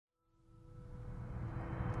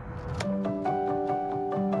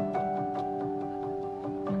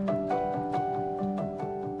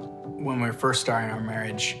first starting our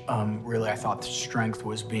marriage, really I thought the strength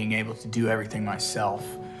was being able to do everything myself,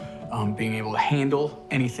 being able to handle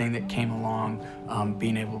anything that came along,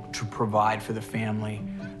 being able to provide for the family,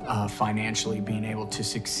 financially, being able to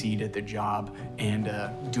succeed at the job, and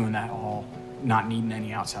doing that all, not needing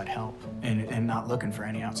any outside help, and not looking for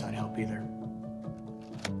any outside help either.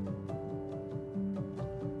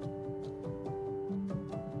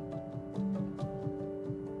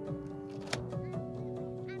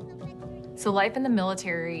 So life in the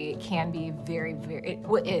military can be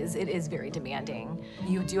it is very demanding.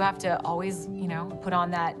 You do have to always, put on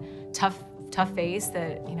that tough face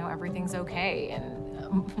that, everything's okay.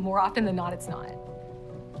 And more often than not, it's not.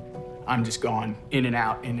 I'm just going in and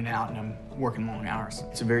out, and I'm working long hours.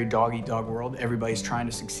 It's a very dog-eat-dog world. Everybody's trying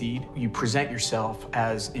to succeed. You present yourself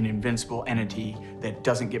as an invincible entity that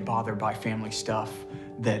doesn't get bothered by family stuff,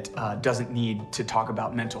 that doesn't need to talk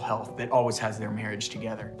about mental health, that always has their marriage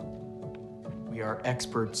together. We are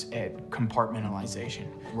experts at compartmentalization.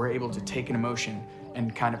 We're able to take an emotion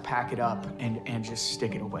and kind of pack it up and just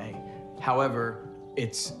stick it away. However,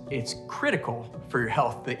 it's critical for your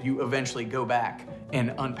health that you eventually go back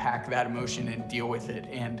and unpack that emotion and deal with it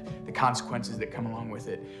and the consequences that come along with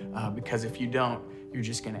it. Because if you don't, you're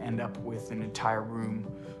just gonna end up with an entire room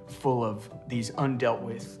full of these undealt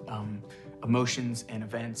with emotions and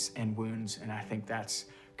events and wounds. And I think that's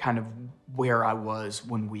kind of where I was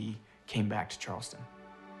when we came back to Charleston.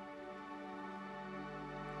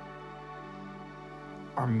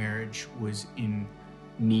 Our marriage was in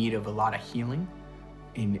need of a lot of healing,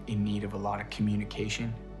 in need of a lot of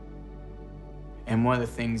communication. And one of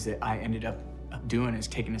the things that I ended up doing is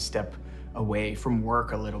taking a step away from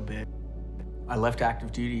work a little bit. I left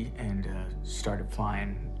active duty and started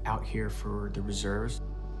flying out here for the reserves.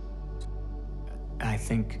 I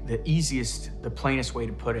think the plainest way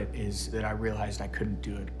to put it is that I realized I couldn't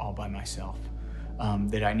do it all by myself,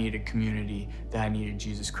 that I needed community, that I needed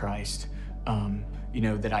Jesus Christ,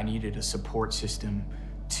 that I needed a support system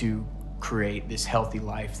to create this healthy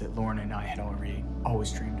life that Lauren and I had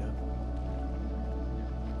always dreamed of.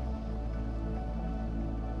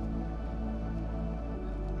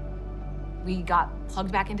 We got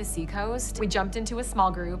plugged back into Seacoast. We jumped into a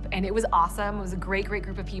small group, and it was awesome. It was a great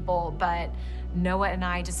group of people, but Noah and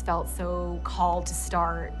I just felt so called to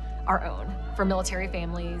start our own for military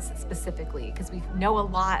families specifically, because we know a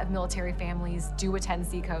lot of military families do attend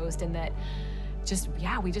Seacoast, and that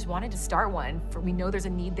we just wanted to start one. We know there's a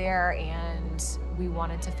need there, and we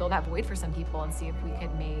wanted to fill that void for some people and see if we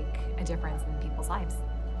could make a difference in people's lives.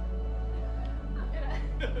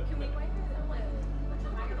 Can we wipe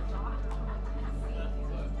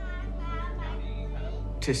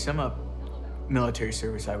To sum up military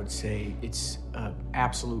service, I would say it's an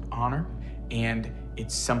absolute honor, and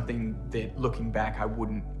it's something that, looking back, I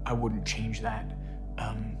wouldn't change that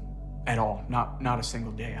at all. Not a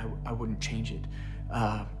single day. I wouldn't change it.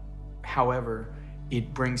 However,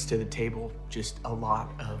 it brings to the table just a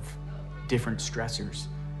lot of different stressors.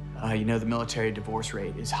 The military divorce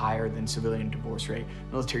rate is higher than civilian divorce rate.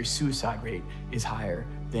 Military suicide rate is higher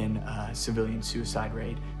than civilian suicide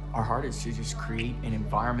rate. Our heart is to just create an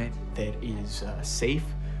environment that is safe,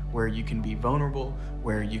 where you can be vulnerable,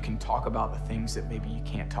 where you can talk about the things that maybe you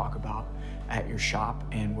can't talk about at your shop,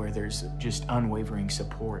 and where there's just unwavering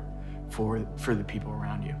support for the people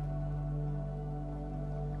around you.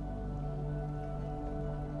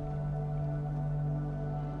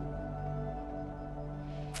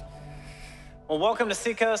 Well, welcome to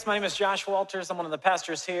Seacoast. My name is Josh Walters. I'm one of the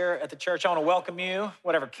pastors here at the church. I want to welcome you,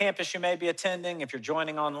 whatever campus you may be attending. If you're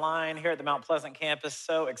joining online here at the Mount Pleasant campus,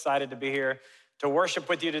 so excited to be here to worship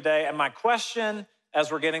with you today. And my question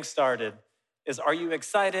as we're getting started is, are you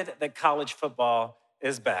excited that college football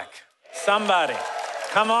is back? Somebody,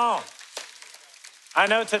 come on. I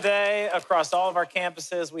know today across all of our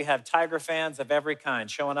campuses, we have Tiger fans of every kind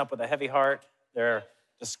showing up with a heavy heart. They're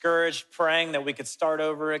discouraged, praying that we could start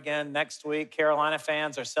over again next week. Carolina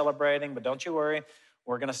fans are celebrating, but don't you worry.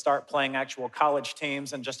 We're going to start playing actual college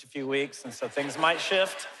teams in just a few weeks, and so things might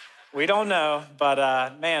shift. We don't know,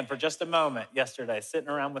 but man, for just a moment yesterday, sitting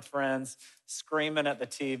around with friends, screaming at the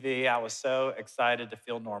TV, I was so excited to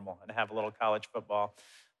feel normal and have a little college football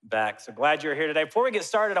back. So glad you're here today. Before we get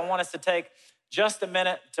started, I want us to take just a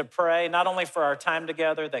minute to pray, not only for our time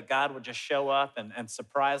together, that God would just show up and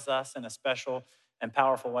surprise us in a special and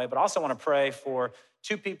powerful way, but also want to pray for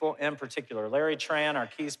two people in particular. Larry Tran, our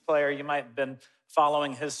keys player, you might have been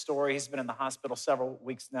following his story. He's been in the hospital several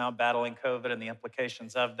weeks now battling COVID and the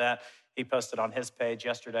implications of that. He posted on his page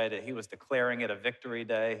yesterday that he was declaring it a victory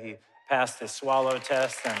day. He passed his swallow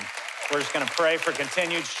test, and we're just going to pray for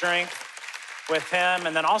continued strength with him.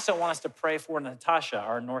 And then also want us to pray for Natasha,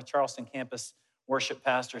 our North Charleston campus worship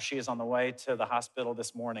pastor. She is on the way to the hospital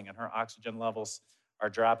this morning and her oxygen levels are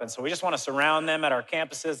dropping. So we just want to surround them at our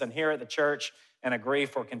campuses and here at the church and agree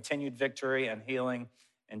for continued victory and healing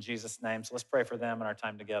in Jesus' name. So let's pray for them in our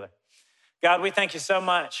time together. God, we thank you so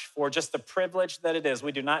much for just the privilege that it is.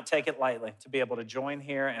 We do not take it lightly to be able to join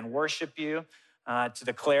here and worship you, to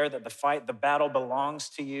declare that the battle belongs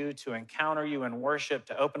to you, to encounter you in worship,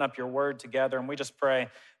 to open up your word together. And we just pray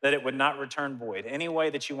that it would not return void. Any way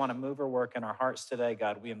that you want to move or work in our hearts today,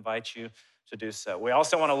 God, we invite you to do so. We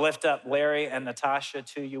also want to lift up Larry and Natasha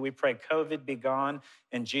to you. We pray COVID be gone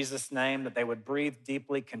in Jesus' name, that they would breathe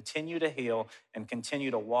deeply, continue to heal, and continue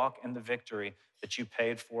to walk in the victory that you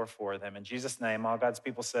paid for them. In Jesus' name, all God's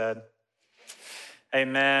people said,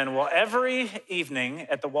 amen. Well, every evening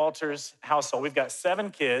at the Walters household, we've got 7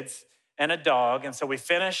 kids and a dog. And so we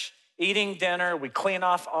finish eating dinner, we clean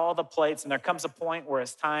off all the plates, and there comes a point where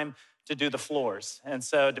it's time to do the floors. And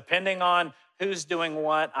so depending on who's doing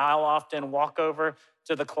what, I'll often walk over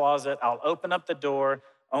to the closet, I'll open up the door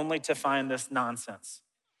only to find this nonsense.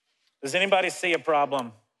 Does anybody see a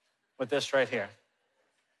problem with this right here?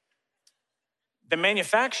 The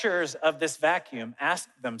manufacturers of this vacuum asked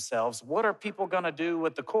themselves, what are people gonna do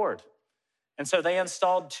with the cord? And so they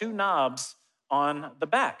installed 2 knobs on the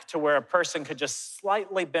back to where a person could just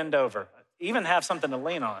slightly bend over, even have something to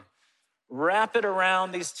lean on, wrap it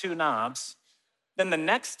around these 2 knobs. Then the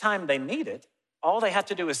next time they need it, all they have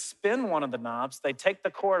to do is spin one of the knobs, they take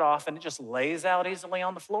the cord off and it just lays out easily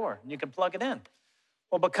on the floor and you can plug it in.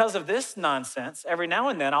 Well, because of this nonsense, every now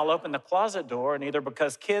and then I'll open the closet door, and either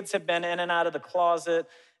because kids have been in and out of the closet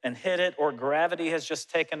and hit it, or gravity has just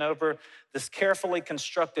taken over, this carefully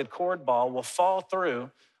constructed cord ball will fall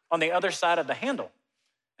through on the other side of the handle.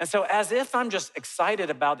 And so as if I'm just excited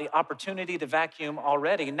about the opportunity to vacuum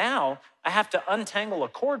already, now I have to untangle a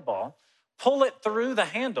cord ball, pull it through the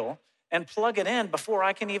handle, and plug it in before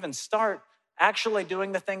I can even start actually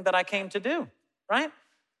doing the thing that I came to do, right?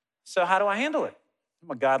 So how do I handle it? I'm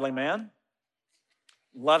a godly man,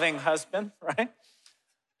 loving husband, right?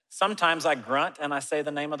 Sometimes I grunt and I say the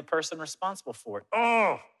name of the person responsible for it.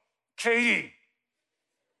 Oh, Katie.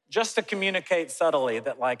 Just to communicate subtly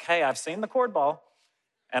that like, hey, I've seen the cord ball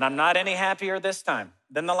and I'm not any happier this time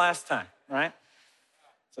than the last time, right?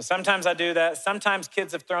 So sometimes I do that. Sometimes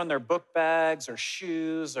kids have thrown their book bags or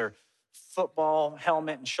shoes or football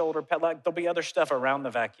helmet and shoulder pad. Like there'll be other stuff around the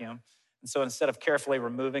vacuum. And so instead of carefully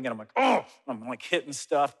removing it, I'm like hitting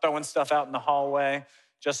stuff, throwing stuff out in the hallway,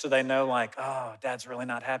 just so they know like, oh, Dad's really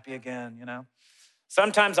not happy again, you know?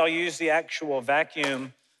 Sometimes I'll use the actual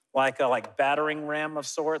vacuum like a battering ram of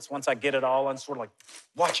sorts. Once I get it all on, sort of like,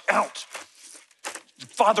 watch out,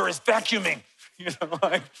 Father is vacuuming, you know,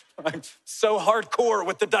 like so hardcore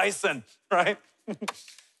with the Dyson, right?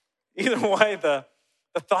 Either way, the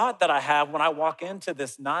thought that I have when I walk into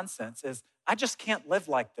this nonsense is, I just can't live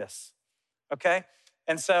like this. Okay?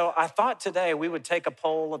 And so I thought today we would take a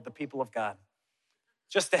poll of the people of God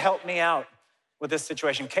just to help me out with this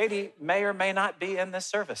situation. Katie may or may not be in this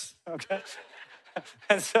service, okay?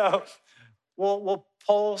 And so we'll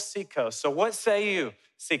poll Seacoast. So what say you,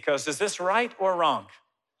 Seacoast? Is this right or wrong?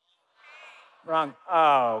 Wrong.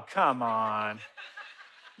 Oh, come on.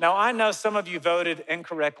 Now, I know some of you voted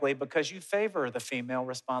incorrectly because you favor the female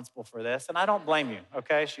responsible for this, and I don't blame you,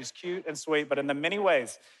 okay? She's cute and sweet, but in the many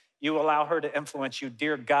ways you allow her to influence you,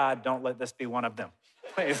 dear God, don't let this be one of them.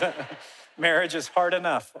 Please. Marriage is hard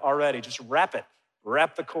enough already. Just wrap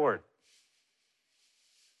the cord.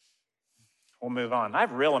 We'll move on. I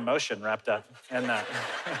have real emotion wrapped up in that.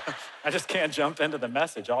 I just can't jump into the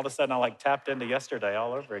message. All of a sudden, I tapped into yesterday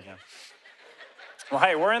all over again. Well,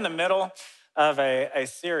 hey, we're in the middle of a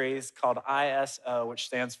series called ISO, which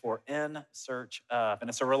stands for In Search Of. And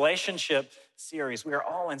it's a relationship series. We are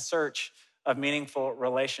all in search of meaningful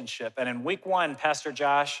relationship. And in week 1, Pastor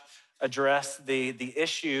Josh addressed the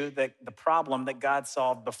problem that God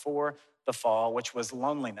solved before the fall, which was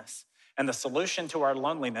loneliness. And the solution to our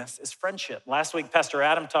loneliness is friendship. Last week, Pastor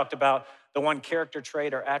Adam talked about the one character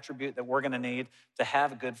trait or attribute that we're gonna need to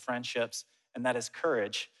have good friendships, and that is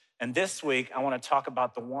courage. And this week, I wanna talk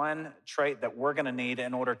about the one trait that we're gonna need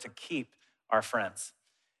in order to keep our friends.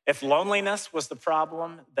 If loneliness was the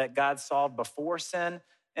problem that God solved before sin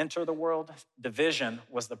entered the world, division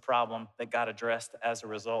was the problem that God addressed as a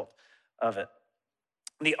result of it.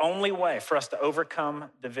 The only way for us to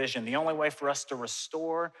overcome division, the only way for us to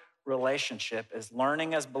restore relationship is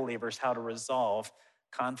learning as believers how to resolve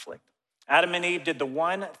conflict. Adam and Eve did the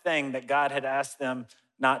one thing that God had asked them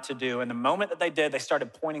not to do. And the moment that they did, they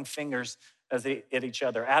started pointing fingers at each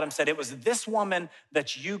other. Adam said, "It was this woman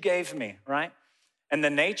that you gave me," right? And the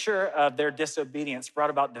nature of their disobedience brought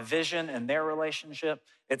about division in their relationship.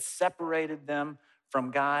 It separated them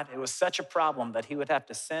from God. It was such a problem that he would have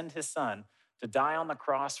to send his son to die on the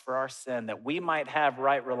cross for our sin, that we might have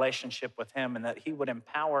right relationship with him and that he would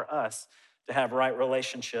empower us to have right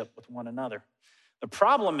relationship with one another. The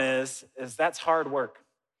problem is that's hard work,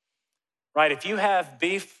 right? If you have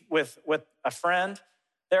beef with a friend,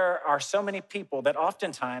 there are so many people that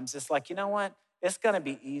oftentimes it's like, you know what? It's gonna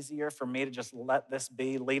be easier for me to just let this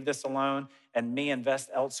be, leave this alone, and me invest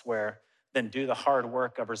elsewhere than do the hard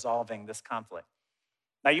work of resolving this conflict.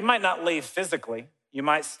 Now, you might not leave physically. You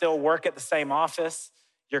might still work at the same office.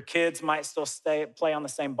 Your kids might still play on the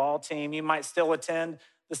same ball team. You might still attend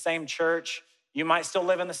the same church. You might still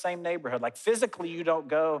live in the same neighborhood. Like physically, you don't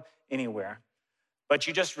go anywhere, but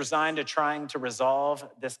you just resign to trying to resolve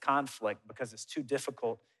this conflict because it's too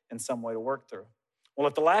difficult in some way to work through. Well,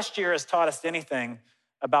 if the last year has taught us anything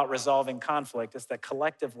about resolving conflict, it's that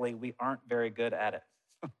collectively we aren't very good at it.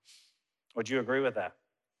 Would you agree with that?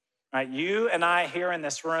 Right? You and I here in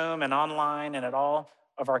this room and online and at all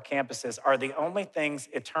of our campuses are the only things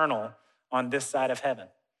eternal on this side of heaven.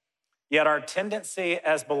 Yet our tendency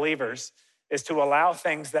as believers is to allow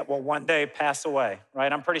things that will one day pass away,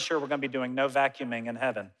 right? I'm pretty sure we're gonna be doing no vacuuming in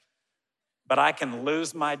heaven, but I can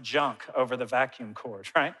lose my junk over the vacuum cord,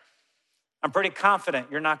 right? I'm pretty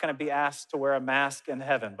confident you're not gonna be asked to wear a mask in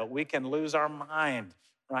heaven, but we can lose our mind,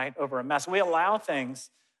 right, over a mask. We allow things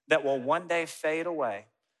that will one day fade away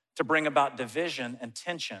to bring about division and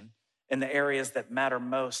tension in the areas that matter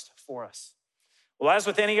most for us. Well, as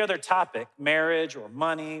with any other topic, marriage or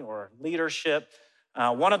money or leadership,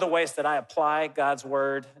 one of the ways that I apply God's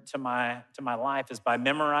word to my life is by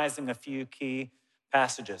memorizing a few key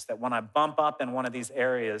passages that when I bump up in one of these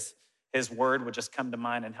areas, his word would just come to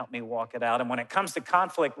mind and help me walk it out. And when it comes to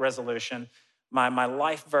conflict resolution, my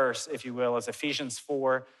life verse, if you will, is Ephesians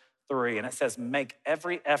 4:3. And it says, make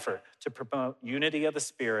every effort to promote unity of the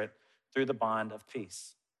Spirit through the bond of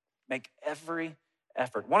peace. Make every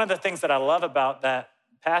effort. One of the things that I love about that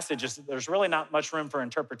passage is that there's really not much room for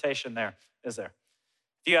interpretation there, is there?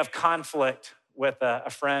 If you have conflict with a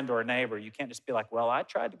friend or a neighbor, you can't just be like, well, I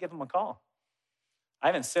tried to give him a call. I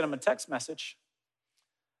even sent him a text message.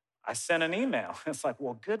 I sent an email. It's like,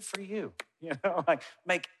 well, good for you. You know, like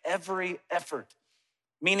make every effort,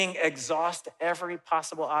 meaning exhaust every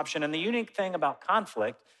possible option. And the unique thing about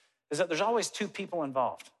conflict is that there's always two people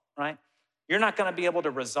involved, right? You're not gonna be able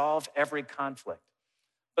to resolve every conflict.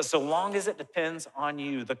 But so long as it depends on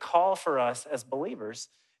you, the call for us as believers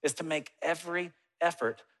is to make every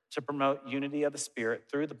effort to promote unity of the Spirit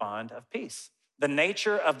through the bond of peace. The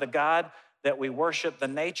nature of the God that we worship, the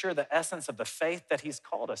nature, the essence of the faith that he's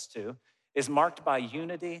called us to is marked by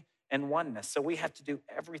unity and oneness. So we have to do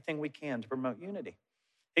everything we can to promote unity.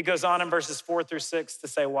 He goes on in verses 4-6 to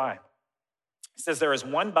say why. He says, there is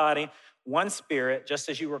one body, one Spirit, just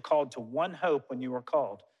as you were called to one hope when you were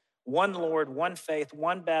called. One Lord, one faith,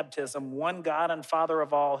 one baptism, one God and Father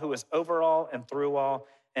of all, who is over all and through all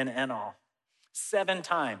and in all. 7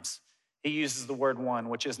 times he uses the word one,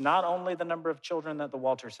 which is not only the number of children that the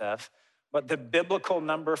Walters have, but the biblical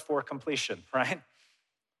number for completion, right?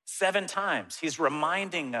 7 times he's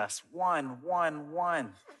reminding us,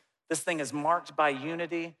 one. This thing is marked by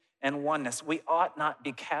unity and oneness. We ought not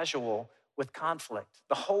be casual with conflict.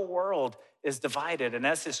 The whole world is divided, and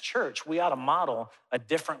as his church, we ought to model a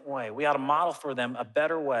different way. We ought to model for them a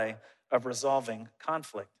better way of resolving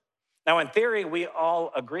conflict. Now, in theory, we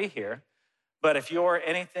all agree here, but if you're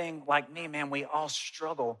anything like me, man, we all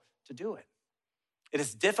struggle to do it. It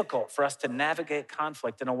is difficult for us to navigate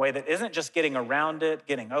conflict in a way that isn't just getting around it,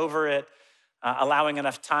 getting over it, allowing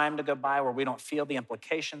enough time to go by where we don't feel the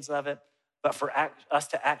implications of it, but for us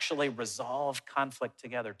to actually resolve conflict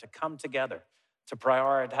together, to come together, to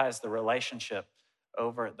prioritize the relationship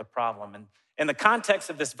over the problem. And in the context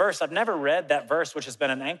of this verse, I've never read that verse, which has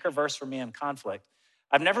been an anchor verse for me in conflict.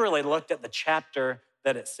 I've never really looked at the chapter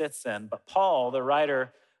that it sits in, but Paul, the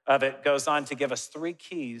writer of it, goes on to give us 3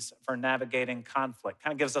 keys for navigating conflict.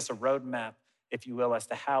 Kind of gives us a roadmap, if you will, as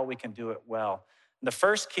to how we can do it well. And the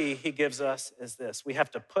first key he gives us is this: we have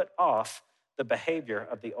to put off the behavior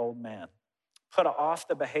of the old man. Put off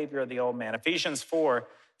the behavior of the old man. Ephesians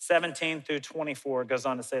 4:17-24 goes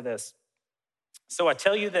on to say this. So I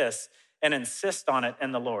tell you this and insist on it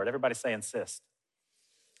in the Lord. Everybody say insist.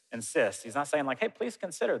 Insist. He's not saying like, hey, please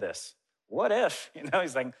consider this. What if? You know,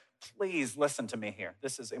 he's like, please listen to me here.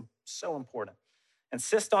 This is so important.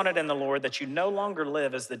 Insist on it in the Lord that you no longer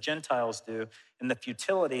live as the Gentiles do in the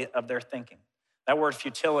futility of their thinking. That word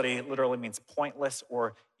futility literally means pointless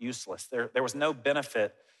or useless. There was no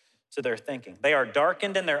benefit to their thinking. They are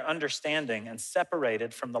darkened in their understanding and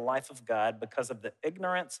separated from the life of God because of the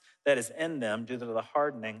ignorance that is in them due to the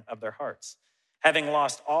hardening of their hearts. Having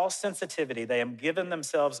lost all sensitivity, they have given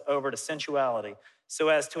themselves over to sensuality so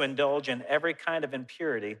as to indulge in every kind of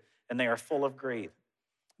impurity, and they are full of greed.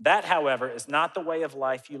 That, however, is not the way of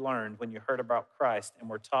life you learned when you heard about Christ and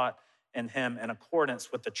were taught in him in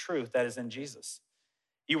accordance with the truth that is in Jesus.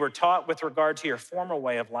 You were taught with regard to your former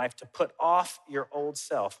way of life to put off your old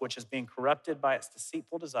self, which is being corrupted by its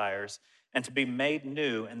deceitful desires, and to be made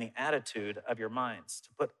new in the attitude of your minds, to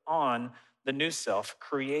put on the new self,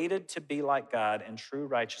 created to be like God in true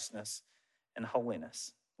righteousness and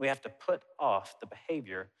holiness. We have to put off the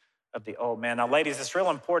behavior of the old man. Now, ladies, it's real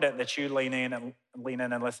important that you lean in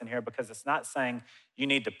and listen here, because it's not saying you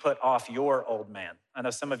need to put off your old man. I know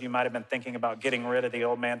some of you might have been thinking about getting rid of the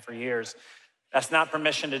old man for years. That's not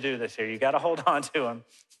permission to do this here. You got to hold on to him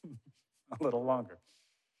a little longer.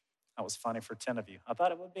 That was funny for 10 of you. I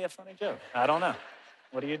thought it would be a funny joke. I don't know.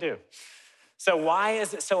 What do you do? So why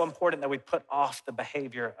is it so important that we put off the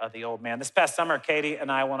behavior of the old man? This past summer, Katie and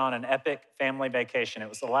I went on an epic family vacation. It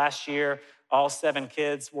was the last year. All 7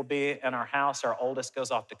 kids will be in our house. Our oldest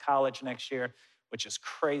goes off to college next year, which is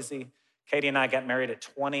crazy. Katie and I got married at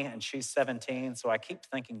 20 and she's 17. So I keep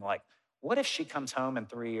thinking, like, what if she comes home in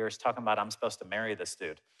 3 years talking about I'm supposed to marry this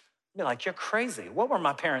dude? I'd be like, you're crazy. What were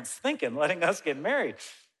my parents thinking letting us get married?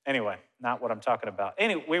 Anyway, not what I'm talking about.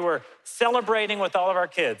 Anyway, we were celebrating with all of our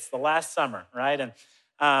kids the last summer, right?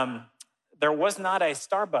 And there was not a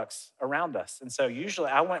Starbucks around us. And so usually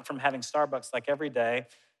I went from having Starbucks like every day,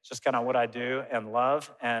 just kind of what I do and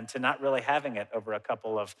love, and to not really having it over a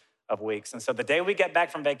couple of weeks. And so the day we get back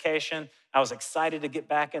from vacation, I was excited to get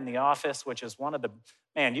back in the office, which is one of the,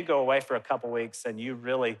 man, you go away for a couple weeks and you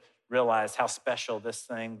really realize how special this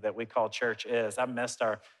thing that we call church is. I missed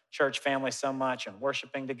our church family so much and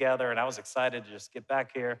worshiping together, and I was excited to just get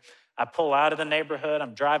back here. I pull out of the neighborhood,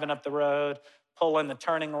 I'm driving up the road, pull in the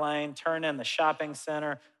turning lane, turn in the shopping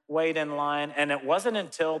center, wait in line, and it wasn't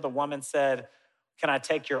until the woman said, "Can I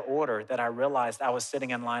take your order?" that I realized I was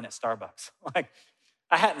sitting in line at Starbucks. Like,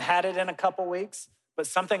 I hadn't had it in a couple weeks, but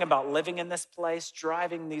something about living in this place,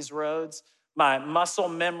 driving these roads, my muscle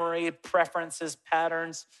memory, preferences,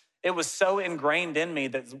 patterns, it was so ingrained in me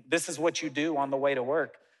that this is what you do on the way to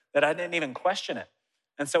work that I didn't even question it.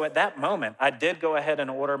 And so at that moment, I did go ahead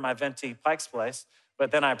and order my venti Pike's Place,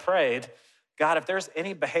 but then I prayed, God, if there's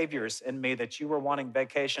any behaviors in me that you were wanting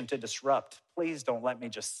vacation to disrupt, please don't let me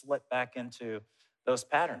just slip back into those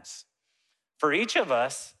patterns. For each of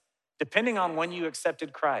us, depending on when you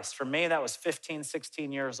accepted Christ, for me, that was 15,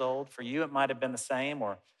 16 years old. For you, it might have been the same,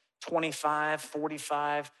 or 25,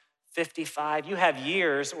 45, 55. You have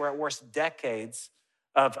years, or at worst, decades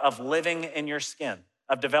of living in your skin,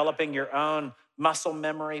 of developing your own muscle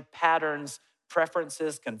memory, patterns,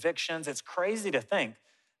 preferences, convictions. It's crazy to think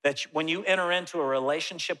that when you enter into a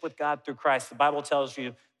relationship with God through Christ, the Bible tells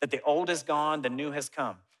you that the old is gone, the new has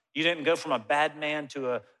come. You didn't go from a bad man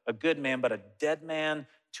to a good man, but a dead man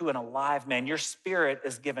to an alive man. Your spirit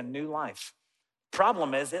is given new life.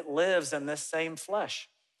 Problem is, it lives in this same flesh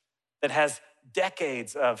that has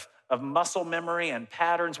decades of muscle memory and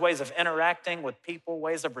patterns, ways of interacting with people,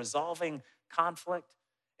 ways of resolving conflict.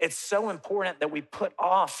 It's so important that we put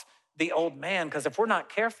off the old man, because if we're not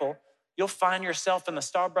careful, you'll find yourself in the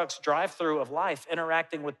Starbucks drive-through of life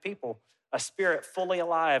interacting with people, a spirit fully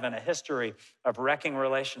alive and a history of wrecking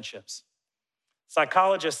relationships.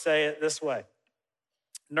 Psychologists say it this way: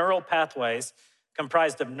 neural pathways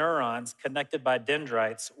comprised of neurons connected by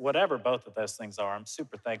dendrites, whatever both of those things are. I'm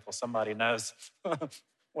super thankful somebody knows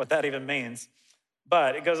what that even means.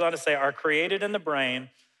 But it goes on to say, are created in the brain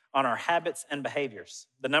on our habits and behaviors.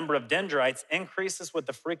 The number of dendrites increases with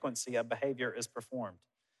the frequency of behavior is performed.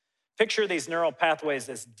 Picture these neural pathways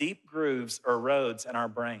as deep grooves or roads in our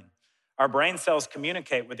brain. Our brain cells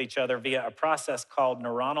communicate with each other via a process called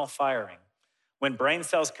neuronal firing. When brain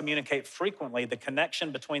cells communicate frequently, the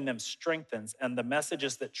connection between them strengthens, and the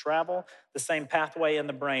messages that travel the same pathway in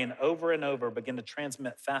the brain over and over begin to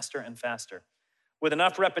transmit faster and faster. With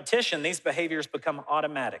enough repetition, these behaviors become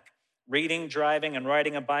automatic. Reading, driving, and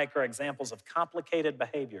riding a bike are examples of complicated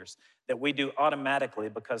behaviors that we do automatically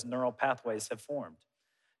because neural pathways have formed.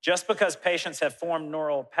 Just because patients have formed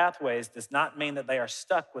neural pathways does not mean that they are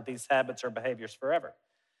stuck with these habits or behaviors forever.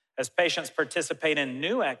 As patients participate in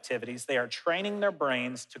new activities, they are training their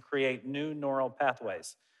brains to create new neural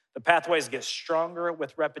pathways. The pathways get stronger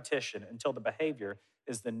with repetition until the behavior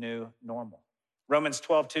is the new normal. Romans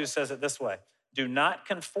 12:2 says it this way: do not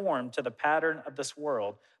conform to the pattern of this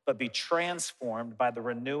world, but be transformed by the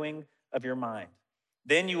renewing of your mind.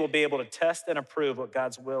 Then you will be able to test and approve what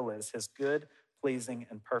God's will is, his good, pleasing,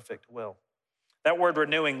 and perfect will. That word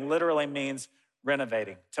renewing literally means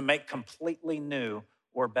renovating, to make completely new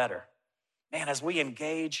or better. Man, as we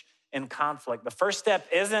engage in conflict, the first step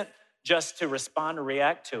isn't just to respond or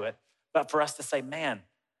react to it, but for us to say, man,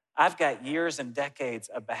 I've got years and decades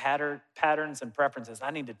of patterns and preferences I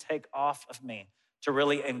need to take off of me to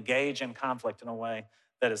really engage in conflict in a way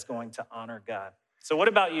that is going to honor God. So what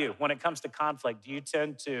about you? When it comes to conflict, do you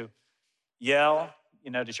tend to yell?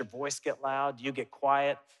 Does your voice get loud? Do you get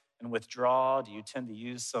quiet and withdraw? Do you tend to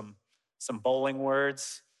use some bowling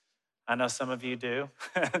words? I know some of you do.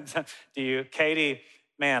 Do you? Katie,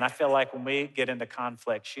 man, I feel like when we get into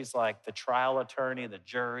conflict, she's like the trial attorney, the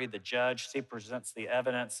jury, the judge. She presents the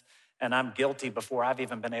evidence, and I'm guilty before I've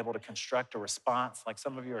even been able to construct a response. Like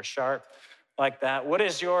some of you are sharp like that. What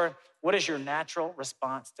is your natural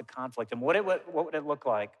response to conflict? And what would it look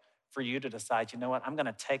like for you to decide, you know what, I'm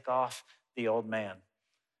gonna take off the old man.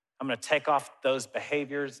 I'm gonna take off those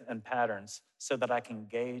behaviors and patterns so that I can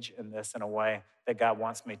engage in this in a way that God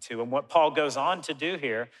wants me to. And what Paul goes on to do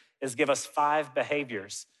here is give us 5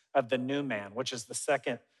 behaviors of the new man, which is the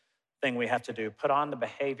second thing we have to do, put on the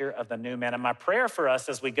behavior of the new man. And my prayer for us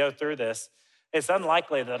as we go through this, it's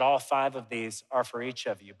unlikely that all 5 of these are for each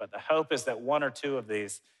of you, but the hope is that 1 or 2 of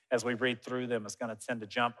these, as we read through them, is gonna tend to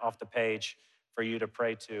jump off the page for you to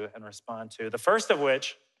pray to and respond to. The first of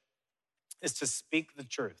which is to speak the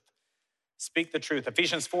truth. Speak the truth.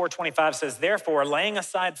 Ephesians 4:25 says, therefore, laying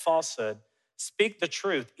aside falsehood, speak the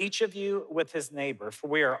truth, each of you with his neighbor, for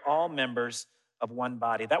we are all members of one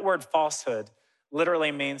body. That word falsehood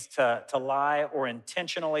literally means to lie or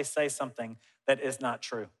intentionally say something that is not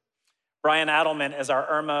true. Brian Adelman is our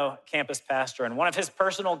Irmo campus pastor, and one of his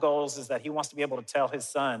personal goals is that he wants to be able to tell his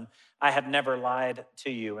son, I have never lied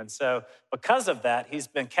to you. And so because of that, he's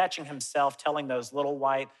been catching himself telling those little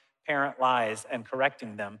white parent lies and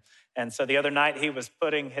correcting them. And so the other night he was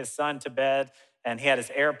putting his son to bed and he had his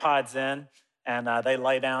AirPods in and they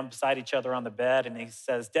lay down beside each other on the bed and he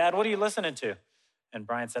says, Dad, what are you listening to? And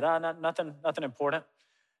Brian said, nothing important.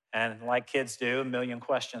 And like kids do, a million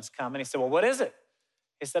questions come. And he said, well, what is it?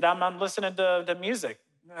 He said, I'm listening to music.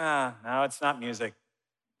 No, it's not music.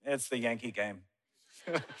 It's the Yankee game.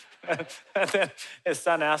 And then his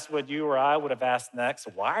son asked what you or I would have asked next.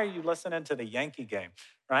 Why are you listening to the Yankee game,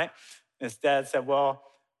 right? His dad said, well,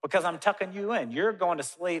 because I'm tucking you in. You're going to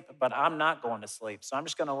sleep, but I'm not going to sleep. So I'm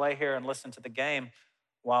just going to lay here and listen to the game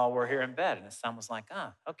while we're here in bed. And his son was like,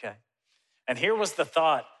 okay. And here was the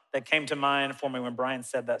thought that came to mind for me when Brian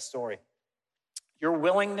said that story. Your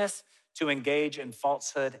willingness to engage in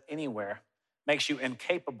falsehood anywhere makes you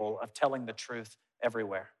incapable of telling the truth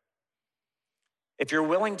everywhere. If you're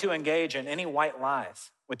willing to engage in any white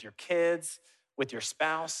lies with your kids, with your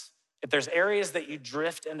spouse, if there's areas that you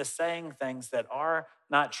drift into saying things that are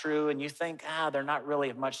not true and you think, they're not really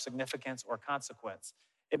of much significance or consequence,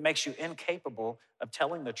 it makes you incapable of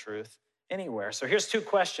telling the truth anywhere. So here's 2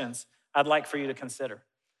 questions I'd like for you to consider.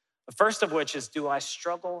 The first of which is, do I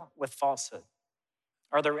struggle with falsehood?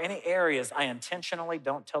 Are there any areas I intentionally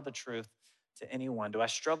don't tell the truth to anyone? Do I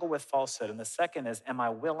struggle with falsehood? And the second is, am I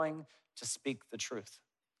willing to speak the truth?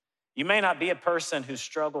 You may not be a person who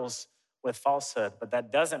struggles with falsehood, but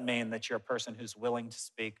that doesn't mean that you're a person who's willing to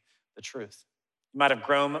speak the truth. You might have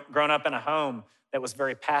grown up in a home that was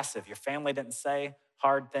very passive. Your family didn't say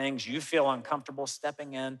hard things. You feel uncomfortable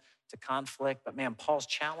stepping in to conflict. But man, Paul's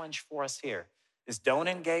challenge for us here is don't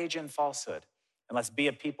engage in falsehood, and let's be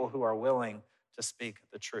a people who are willing to speak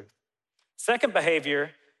the truth. Second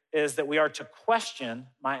behavior is that we are to question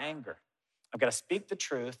my anger. I've got to speak the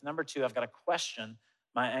truth. Number 2, I've got to question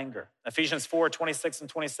my anger. Ephesians 4:26 and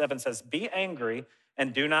 27 says, be angry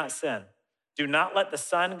and do not sin. Do not let the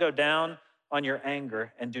sun go down on your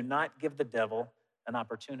anger and do not give the devil an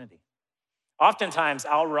opportunity. Oftentimes,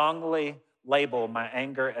 I'll wrongly label my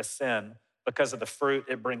anger as sin because of the fruit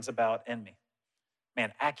it brings about in me.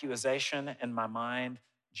 Man, accusation in my mind,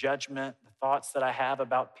 judgment, the thoughts that I have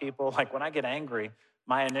about people. Like when I get angry,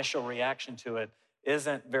 my initial reaction to it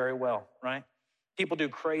isn't very well, right? People do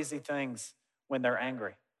crazy things when they're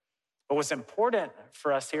angry. But what's important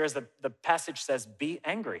for us here is that the passage says, be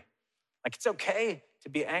angry. Like it's okay to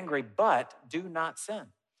be angry, but do not sin.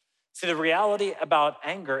 See, the reality about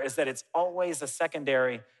anger is that it's always a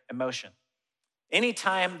secondary emotion.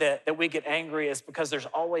 Anytime that we get angry is because there's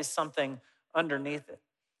always something underneath it.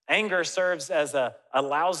 Anger serves as a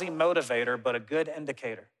lousy motivator, but a good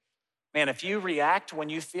indicator. Man, if you react when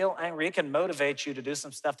you feel angry, it can motivate you to do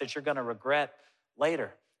some stuff that you're gonna regret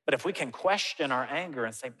later. But if we can question our anger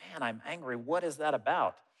and say, man, I'm angry, what is that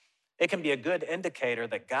about? It can be a good indicator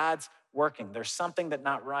that God's working. There's something that's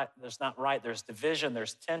not right. There's division,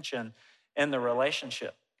 there's tension in the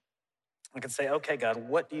relationship. I can say, okay, God,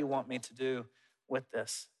 what do you want me to do with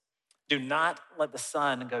this? Do not let the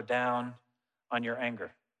sun go down on your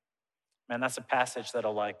anger. Man, that's a passage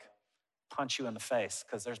that'll like punch you in the face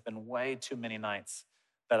because there's been way too many nights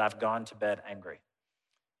that I've gone to bed angry.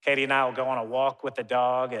 Katie and I will go on a walk with the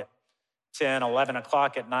dog at 10, 11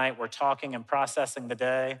 o'clock at night. We're talking and processing the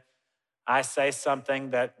day. I say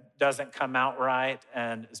something that doesn't come out right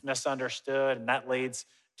and is misunderstood, and that leads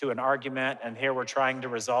to an argument. And here we're trying to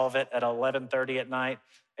resolve it at 11:30 at night,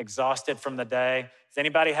 exhausted from the day. Does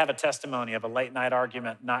anybody have a testimony of a late night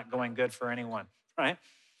argument not going good for anyone, right?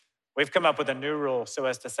 We've come up with a new rule so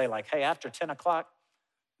as to say like, hey, after 10 o'clock,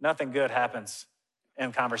 nothing good happens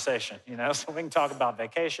in conversation, So we can talk about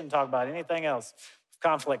vacation, talk about anything else. If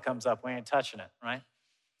conflict comes up, we ain't touching it, right?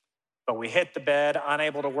 But we hit the bed,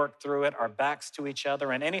 unable to work through it, our backs to each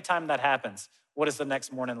other. And anytime that happens, what does the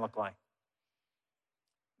next morning look like?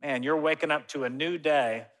 Man, you're waking up to a new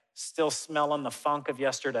day, still smelling the funk of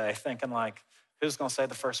yesterday, thinking like, who's gonna say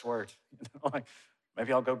the first word? Like,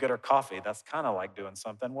 maybe I'll go get her coffee. That's kind of like doing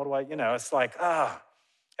something. What do I, it's like,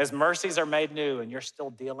 his mercies are made new and you're still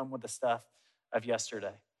dealing with the stuff of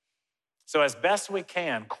yesterday. So as best we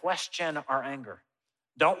can, question our anger.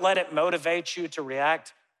 Don't let it motivate you to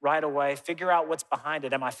react right away. Figure out what's behind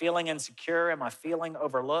it. Am I feeling insecure? Am I feeling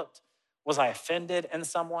overlooked? Was I offended in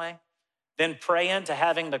some way? Then pray into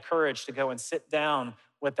having the courage to go and sit down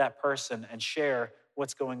with that person and share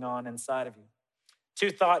what's going on inside of you.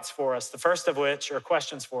 Two thoughts for us, the first of which, or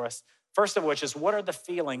questions for us, first of which is, what are the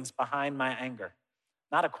feelings behind my anger?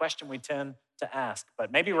 Not a question we tend to ask,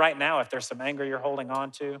 but maybe right now, if there's some anger you're holding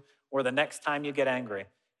on to, or the next time you get angry,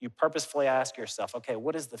 you purposefully ask yourself, okay,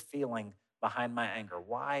 what is the feeling behind my anger?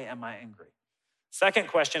 Why am I angry? Second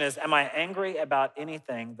question is, am I angry about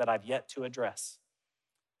anything that I've yet to address?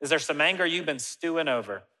 Is there some anger you've been stewing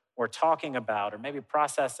over or talking about or maybe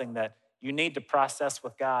processing that you need to process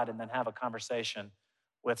with God and then have a conversation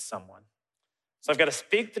with someone? So I've got to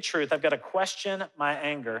speak the truth. I've got to question my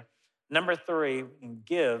anger. Number 3,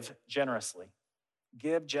 give generously.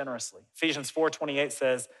 Give generously. Ephesians 4:28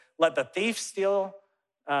 says, let the thief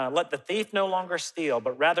no longer steal,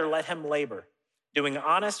 but rather let him labor, doing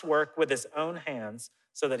honest work with his own hands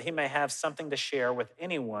so that he may have something to share with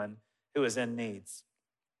anyone who is in needs.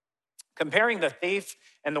 Comparing the thief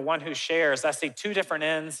and the one who shares, I see two different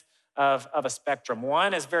ends of a spectrum.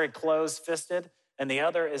 One is very closed-fisted, and the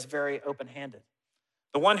other is very open-handed.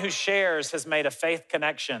 The one who shares has made a faith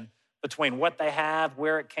connection between what they have,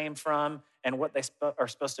 where it came from, and what they are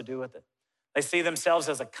supposed to do with it. They see themselves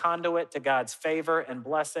as a conduit to God's favor and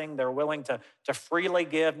blessing. They're willing to freely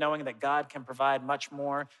give, knowing that God can provide much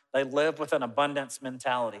more. They live with an abundance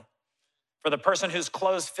mentality. For the person who's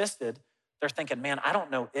closed-fisted, they're thinking, man, I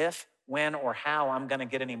don't know if, when, or how I'm gonna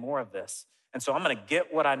get any more of this. And so I'm gonna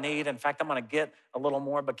get what I need. In fact, I'm gonna get a little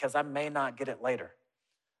more because I may not get it later.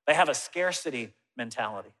 They have a scarcity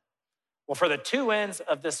mentality. Well, for the two ends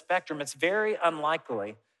of this spectrum, it's very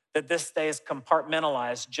unlikely that this stays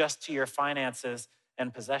compartmentalized just to your finances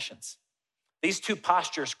and possessions. These two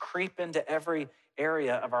postures creep into every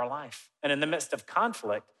area of our life. And in the midst of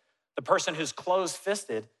conflict, the person who's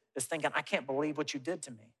closed-fisted is thinking, I can't believe what you did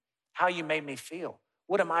to me, how you made me feel.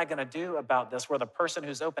 What am I gonna do about this? Where the person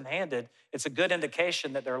who's open-handed, it's a good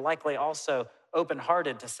indication that they're likely also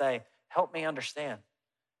open-hearted to say, help me understand.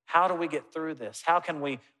 How do we get through this? How can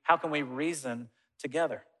we reason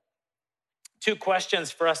together? Two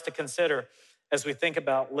questions for us to consider as we think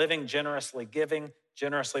about living generously, giving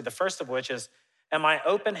generously. The first of which is, am I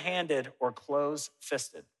open-handed or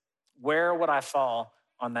closed-fisted? Where would I fall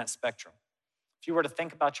on that spectrum? If you were to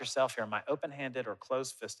think about yourself here, am I open-handed or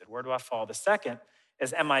closed-fisted? Where do I fall? The second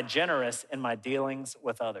is, am I generous in my dealings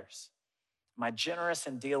with others? Am I generous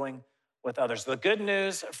in dealing with others? The good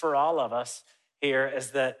news for all of us here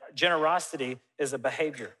is that generosity is a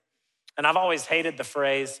behavior. And I've always hated the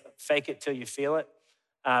phrase, fake it till you feel it.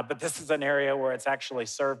 But this is an area where it's actually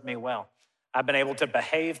served me well. I've been able to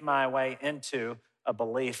behave my way into a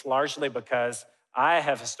belief, largely because I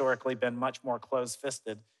have historically been much more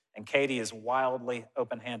closed-fisted, and Katie is wildly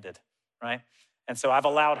open-handed, right? And so I've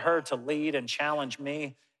allowed her to lead and challenge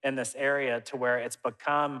me in this area to where it's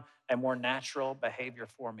become a more natural behavior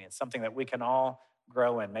for me. It's something that we can all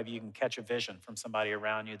grow in. Maybe you can catch a vision from somebody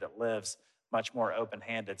around you that lives much more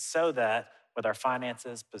open-handed, so that with our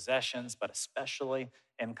finances, possessions, but especially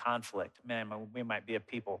in conflict, man, we might be a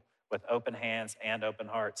people with open hands and open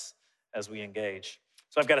hearts as we engage.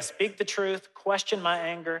 So I've got to speak the truth, question my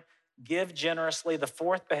anger, give generously. The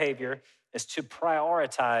fourth behavior is to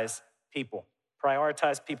prioritize people.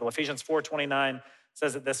 Prioritize people. Ephesians 4:29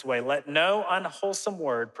 says it this way: let no unwholesome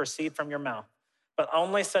word proceed from your mouth, but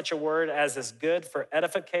only such a word as is good for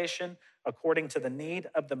edification according to the need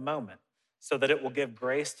of the moment, so that it will give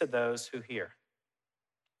grace to those who hear.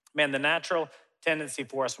 Man, the natural tendency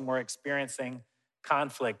for us when we're experiencing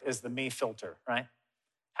conflict is the me filter, right?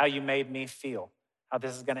 How you made me feel, how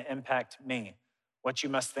this is gonna impact me, what you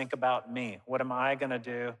must think about me, what am I gonna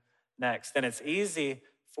do next? And it's easy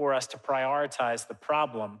for us to prioritize the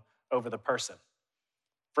problem over the person,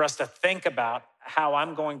 for us to think about how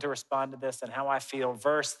I'm going to respond to this and how I feel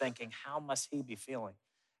versus thinking, how must he be feeling?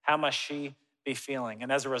 How must she be feeling?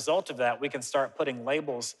 And as a result of that, we can start putting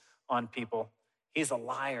labels on people. He's a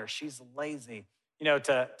liar, she's lazy,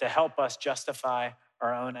 to help us justify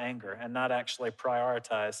our own anger and not actually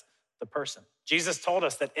prioritize the person. Jesus told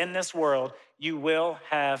us that in this world, you will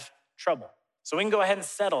have trouble. So we can go ahead and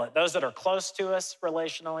settle it. Those that are close to us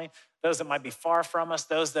relationally, those that might be far from us,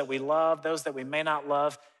 those that we love, those that we may not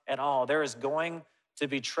love at all. There is going to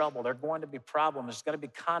be trouble. There are going to be problems. There's going to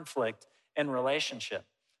be conflict in relationship.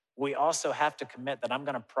 We also have to commit that I'm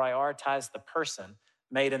going to prioritize the person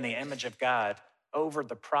made in the image of God over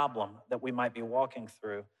the problem that we might be walking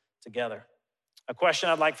through together. A question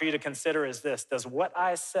I'd like for you to consider is this: does what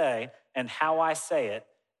I say and how I say it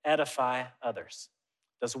edify others?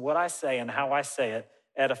 Does what I say and how I say it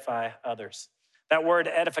edify others? That word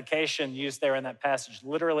edification used there in that passage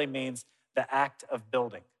literally means the act of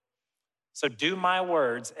building. So do my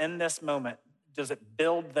words in this moment, does it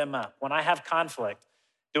build them up? When I have conflict,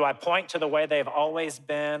 do I point to the way they've always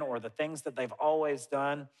been or the things that they've always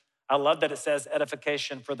done? I love that it says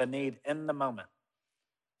edification for the need in the moment,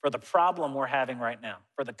 for the problem we're having right now,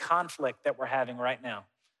 for the conflict that we're having right now.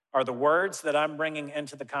 Are the words that I'm bringing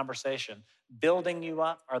into the conversation building you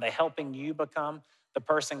up? Are they helping you become the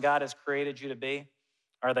person God has created you to be?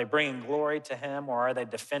 Are they bringing glory to him, or are they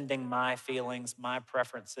defending my feelings, my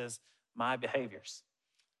preferences, my behaviors?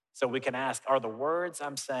 So we can ask, are the words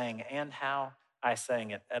I'm saying and how I'm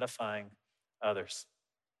saying it edifying others?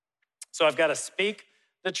 So I've got to speak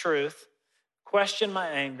the truth, question my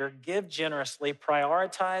anger, give generously,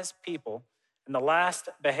 prioritize people. And the last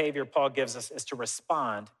behavior Paul gives us is to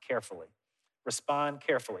respond carefully. Respond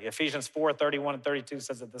carefully. Ephesians 4:31 and 32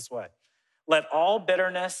 says it this way: let all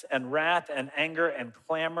bitterness and wrath and anger and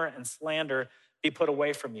clamor and slander be put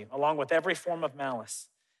away from you, along with every form of malice.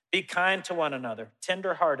 Be kind to one another,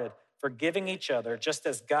 tenderhearted, forgiving each other, just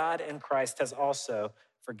as God in Christ has also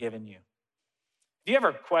forgiven you. Have you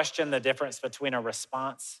ever questioned the difference between a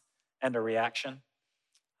response and a reaction?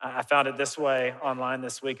 I found it this way online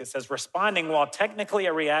this week. It says, responding, while technically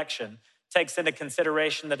a reaction, takes into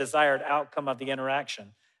consideration the desired outcome of the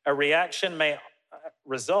interaction. A reaction may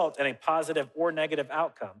result in a positive or negative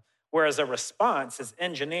outcome, whereas a response is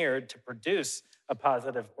engineered to produce a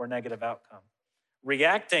positive or negative outcome.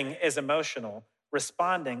 Reacting is emotional,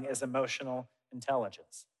 responding is emotional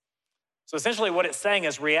intelligence. So essentially what it's saying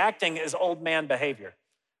is reacting is old man behavior.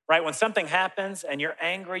 Right? When something happens and you're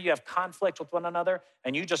angry, you have conflict with one another,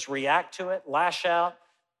 and you just react to it, lash out,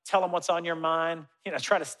 tell them what's on your mind,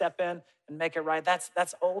 try to step in and make it right.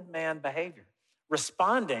 That's old man behavior.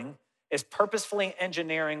 Responding is purposefully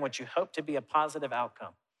engineering what you hope to be a positive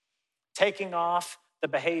outcome, taking off the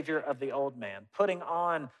behavior of the old man, putting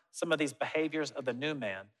on some of these behaviors of the new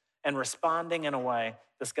man, and responding in a way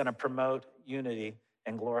that's going to promote unity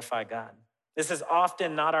and glorify God. This is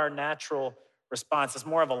often not our natural response. Is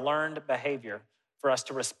more of a learned behavior for us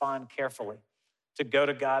to respond carefully, to go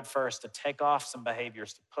to God first, to take off some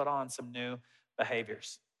behaviors, to put on some new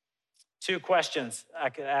behaviors. Two questions I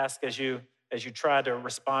could ask as you try to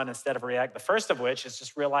respond instead of react. The first of which is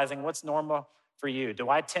just realizing what's normal for you. Do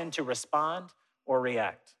I tend to respond or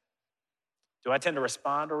react? Do I tend to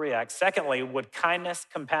respond or react? Secondly, would kindness,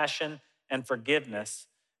 compassion, and forgiveness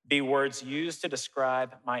be words used to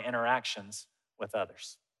describe my interactions with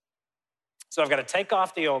others? So I've got to take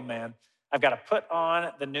off the old man. I've got to put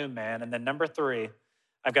on the new man. And then number three,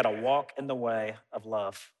 I've got to walk in the way of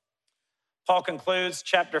love. Paul concludes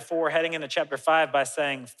chapter 4, heading into chapter 5 by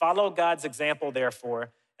saying, follow God's example,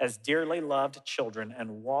 therefore, as dearly loved children,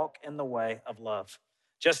 and walk in the way of love,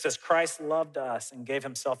 just as Christ loved us and gave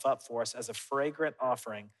himself up for us as a fragrant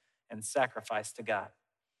offering and sacrifice to God.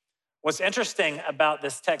 What's interesting about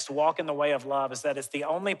this text, walk in the way of love, is that it's the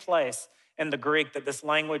only place in the Greek that this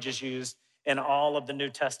language is used in all of the New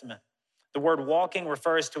Testament. The word walking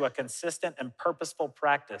refers to a consistent and purposeful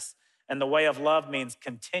practice, and the way of love means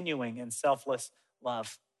continuing in selfless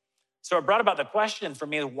love. So it brought about the question for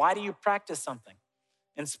me, why do you practice something?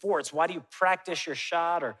 In sports, why do you practice your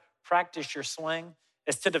shot or practice your swing?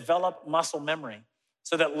 It's to develop muscle memory,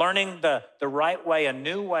 so that learning the right way, a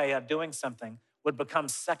new way of doing something, would become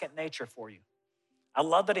second nature for you. I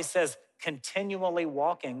love that he says continually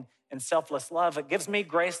walking in selfless love. It gives me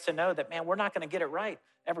grace to know that, man, we're not going to get it right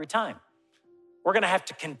every time. We're going to have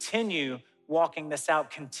to continue walking this out,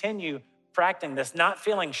 continue practicing this, not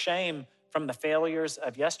feeling shame from the failures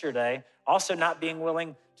of yesterday, also not being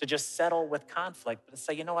willing to just settle with conflict, but to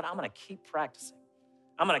say, you know what, I'm going to keep practicing.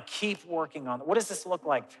 I'm going to keep working on it. What does this look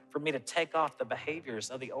like for me to take off the behaviors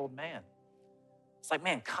of the old man? It's like,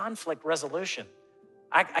 man, conflict resolution.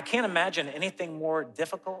 I can't imagine anything more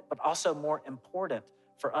difficult, but also more important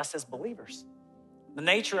for us as believers. The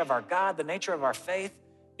nature of our God, the nature of our faith,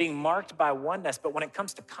 being marked by oneness. But when it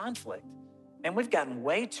comes to conflict, man, we've gotten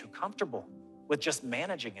way too comfortable with just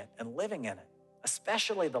managing it and living in it,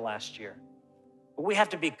 especially the last year. But we have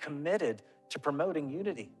to be committed to promoting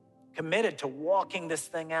unity, committed to walking this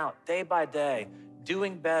thing out day by day,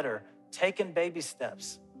 doing better, taking baby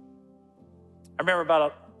steps. I remember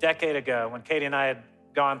about a decade ago when Katie and I had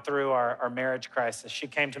gone through our marriage crisis. She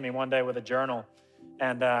came to me one day with a journal,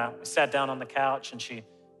 and we sat down on the couch, and she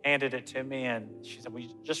handed it to me, and she said, "Will you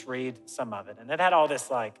just read some of it?" And it had all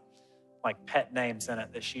this like pet names in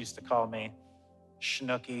it that she used to call me.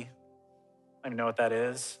 Schnooky. I don't even know what that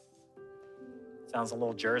is. Sounds a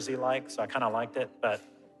little Jersey-like, so I kind of liked it, but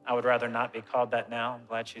I would rather not be called that now. I'm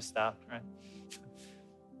glad she stopped, right?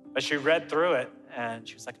 But she read through it, and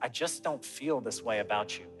she was like, "I just don't feel this way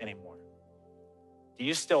about you anymore. Do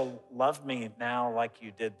you still love me now like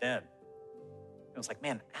you did then?" I was like,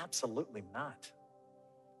 man, absolutely not.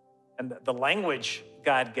 And the language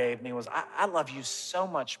God gave me was, I love you so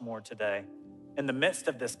much more today in the midst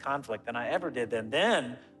of this conflict than I ever did then.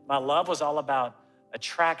 Then my love was all about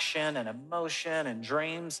attraction and emotion and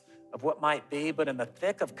dreams of what might be. But in the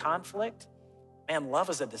thick of conflict, man, love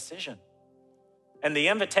is a decision. And the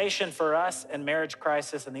invitation for us in marriage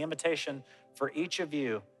crisis, and the invitation for each of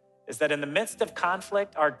you, is that in the midst of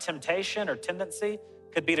conflict, our temptation or tendency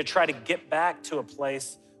could be to try to get back to a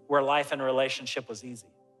place where life and relationship was easy.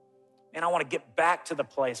 And I want to get back to the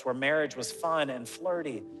place where marriage was fun and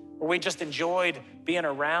flirty, where we just enjoyed being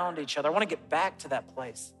around each other. I want to get back to that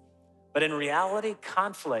place. But in reality,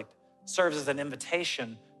 conflict serves as an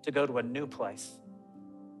invitation to go to a new place.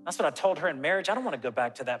 That's what I told her in marriage. I don't want to go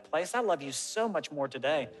back to that place. I love you so much more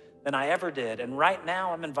today than I ever did. And right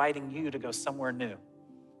now, I'm inviting you to go somewhere new.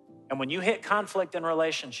 And when you hit conflict in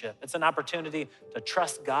relationship, it's an opportunity to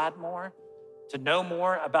trust God more, to know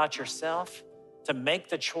more about yourself, to make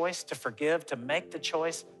the choice to forgive, to make the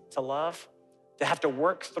choice to love, to have to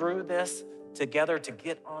work through this together to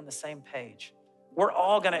get on the same page. We're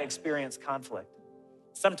all going to experience conflict.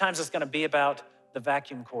 Sometimes it's going to be about the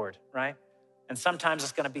vacuum cord, right? And sometimes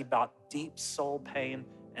it's going to be about deep soul pain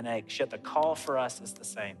and ache. Yet the call for us is the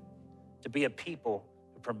same, to be a people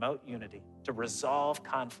who promote unity, to resolve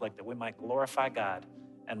conflict that we might glorify God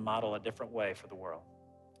and model a different way for the world.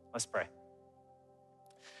 Let's pray.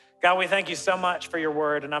 God, we thank you so much for your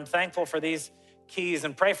word, and I'm thankful for these keys,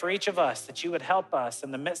 and pray for each of us that you would help us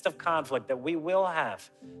in the midst of conflict that we will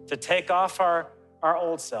have to take off our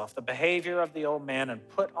old self, the behavior of the old man, and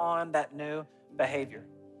put on that new behavior.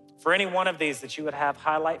 For any one of these that you would have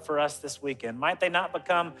highlight for us this weekend, might they not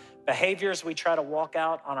become behaviors we try to walk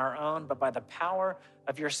out on our own, but by the power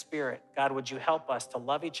of your Spirit, God, would you help us to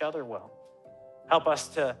love each other well? Help us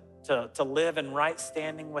to live in right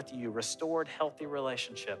standing with you, restored, healthy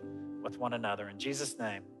relationship with one another. In Jesus'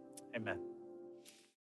 name, amen.